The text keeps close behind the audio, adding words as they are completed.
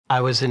I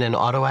was in an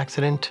auto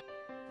accident.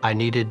 I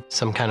needed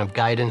some kind of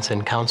guidance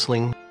and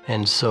counseling,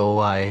 and so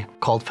I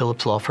called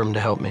Phillips Law Firm to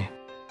help me.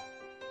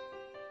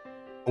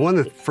 One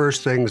of the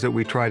first things that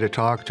we try to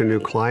talk to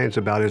new clients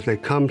about is they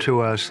come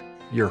to us,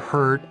 you're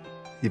hurt,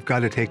 you've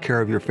got to take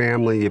care of your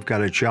family, you've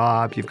got a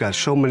job, you've got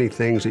so many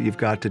things that you've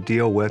got to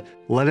deal with.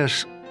 Let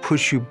us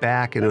push you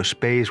back in a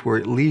space where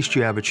at least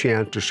you have a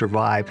chance to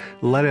survive.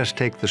 Let us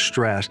take the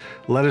stress.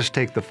 Let us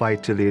take the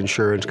fight to the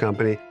insurance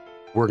company.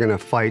 We're going to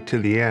fight to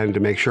the end to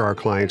make sure our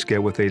clients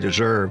get what they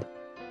deserve.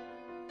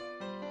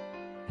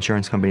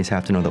 Insurance companies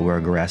have to know that we're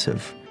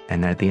aggressive,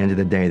 and that at the end of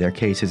the day, their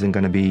case isn't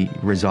going to be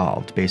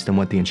resolved based on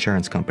what the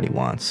insurance company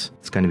wants.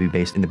 It's going to be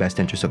based in the best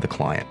interest of the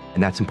client,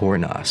 and that's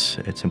important to us.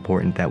 It's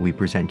important that we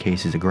present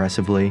cases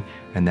aggressively,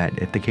 and that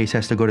if the case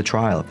has to go to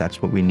trial, if that's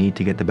what we need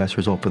to get the best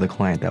result for the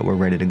client, that we're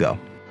ready to go.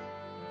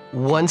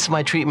 Once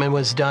my treatment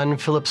was done,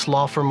 Phillips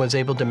Law Firm was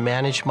able to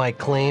manage my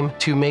claim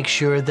to make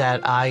sure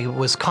that I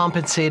was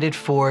compensated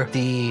for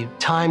the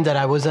time that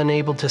I was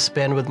unable to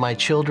spend with my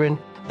children,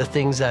 the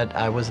things that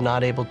I was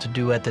not able to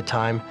do at the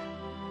time.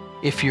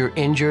 If you're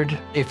injured,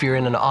 if you're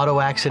in an auto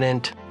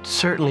accident,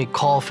 certainly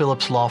call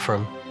Phillips Law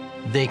Firm.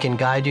 They can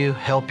guide you,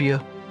 help you,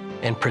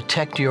 and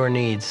protect your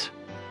needs.